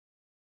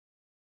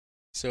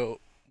So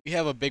we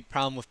have a big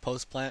problem with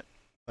post plant,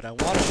 but I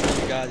want to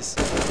show you guys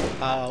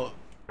how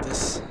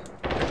this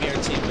Premier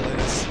team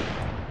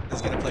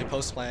is going to play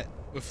post plant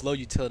with low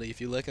utility.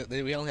 If you look at,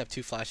 we only have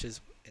two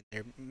flashes, and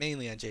they're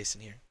mainly on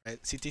Jason here. Right?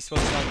 CT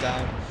smoke's gone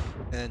down,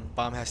 and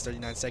bomb has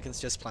 39 seconds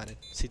just planted.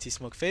 CT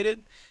smoke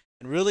faded,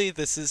 and really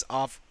this is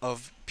off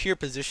of pure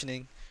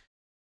positioning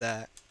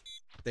that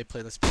they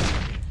play this play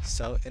here.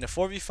 So in a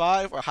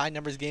 4v5 or high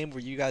numbers game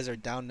where you guys are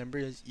down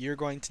numbers, you're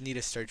going to need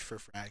to search for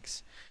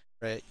frags,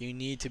 right? You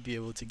need to be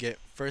able to get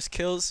first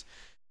kills,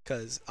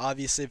 because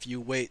obviously if you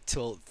wait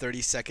till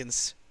 30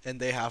 seconds and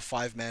they have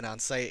 5 men on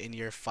site and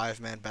you're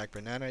 5-man back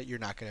banana, you're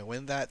not going to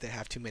win that. They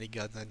have too many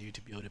guns on you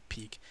to be able to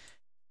peek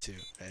too,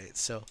 right?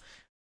 So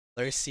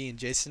Larcy and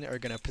Jason are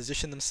going to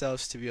position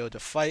themselves to be able to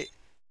fight.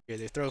 Here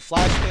they throw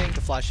flashbang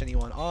to flash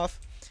anyone off,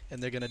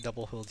 and they're going to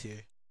double hold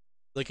here,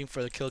 looking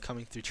for the kill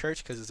coming through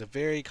church, because it's a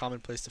very common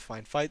place to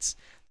find fights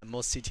that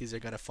most CTs are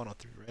going to funnel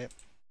through, right?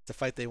 The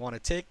fight they want to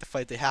take, the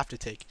fight they have to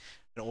take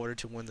in order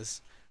to win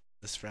this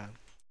round.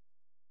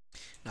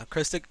 Now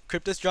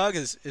Cryptus jog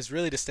is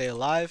really to stay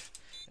alive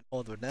and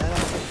hold the banana.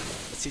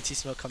 The CT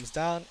smoke comes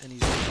down, and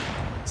he's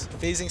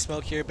phasing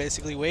smoke here,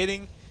 basically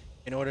waiting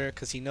in order,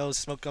 because he knows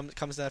smoke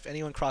comes down. If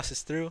anyone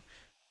crosses through,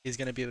 he's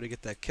going to be able to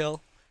get that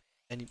kill.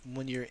 And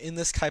when you're in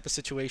this type of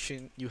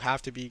situation, you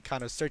have to be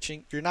kind of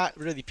searching. You're not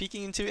really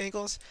peeking into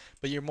angles,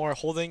 but you're more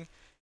holding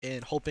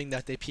and hoping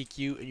that they peek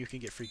you and you can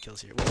get free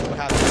kills here. Which is what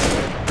happens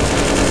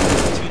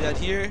here. 2 dead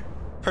here.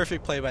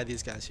 Perfect play by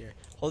these guys here.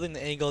 Holding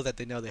the angle that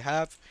they know they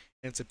have,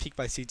 and it's a peek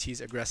by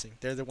CTs aggressing.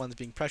 They're the ones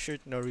being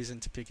pressured. No reason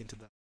to peek into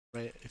them,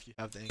 right? If you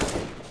have the angle.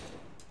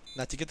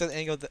 Now to get that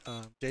angle,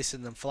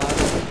 Jason them flat,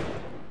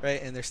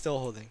 right? And they're still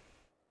holding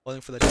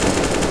for the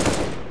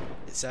down.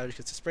 Savage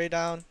gets a spray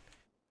down.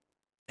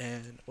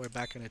 And we're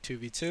back in a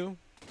 2v2.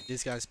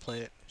 These guys play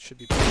it. Should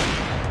be playing.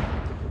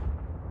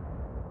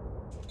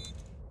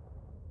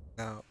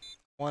 Now,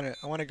 I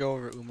want to go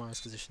over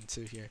Umar's position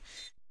too here.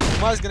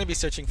 Umar's going to be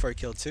searching for a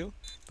kill too.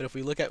 But if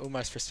we look at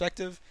Umar's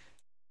perspective,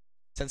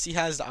 since he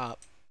has the op,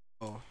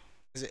 oh,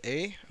 is it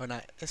A or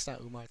not? It's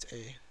not Umar, it's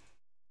A.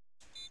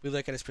 We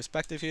look at his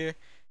perspective here.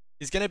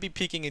 He's going to be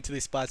peeking into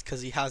these spots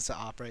because he has the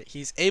op, right?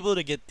 He's able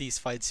to get these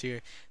fights here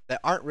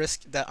that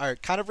are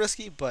kind of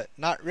risky, but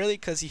not really,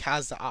 because he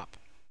has the op.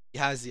 He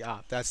has the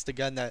op. That's the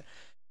gun that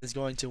is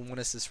going to win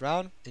us this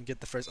round and get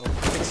the first open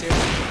picks here.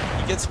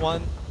 He gets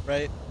one,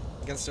 right,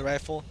 against the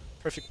rifle.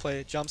 Perfect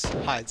play. Jumps,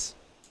 hides.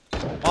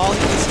 All he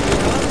needs to do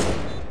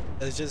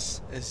now is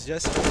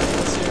just open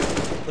this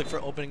here. Look for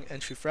opening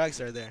entry frags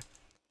that are there,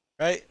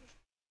 right?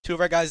 2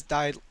 of our guys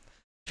died.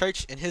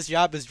 Church, and his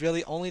job is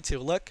really only to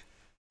look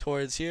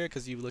towards here,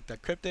 because you looked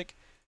at Cryptic.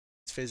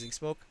 He's phasing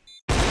smoke.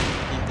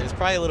 There's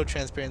probably a little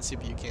transparency,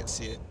 but you can't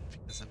see it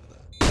because of the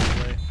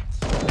play.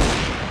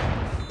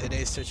 And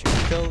A's searching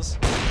for kills.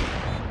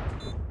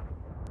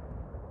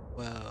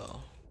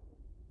 Well,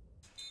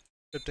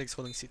 Cryptic's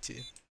holding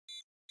CT.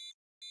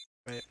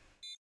 Right.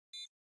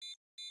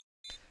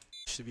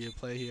 Should be a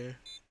play here.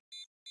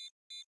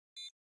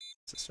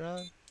 This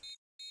round.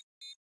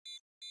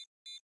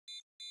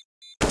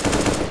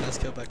 Nice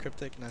kill by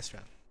Cryptic. Nice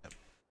round. Yep.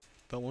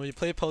 But when we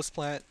play post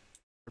plant,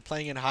 we're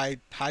playing in high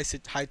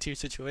tier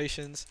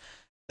situations.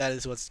 That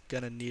is what's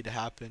gonna need to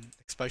happen,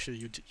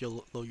 especially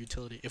low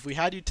utility. If we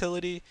had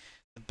utility,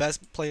 the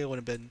best play would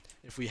have been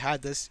if we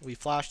had this, we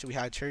flashed, we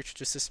had church,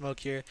 just to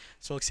smoke here,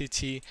 smoke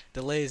CT,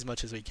 delay as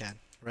much as we can,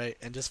 right?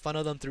 And just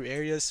funnel them through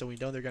areas so we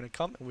know they're going to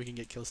come and we can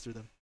get kills through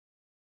them.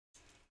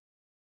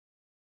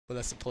 But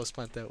that's the post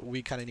plant that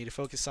we kind of need to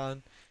focus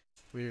on.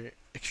 We're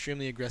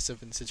extremely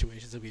aggressive in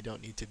situations that we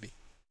don't need to be.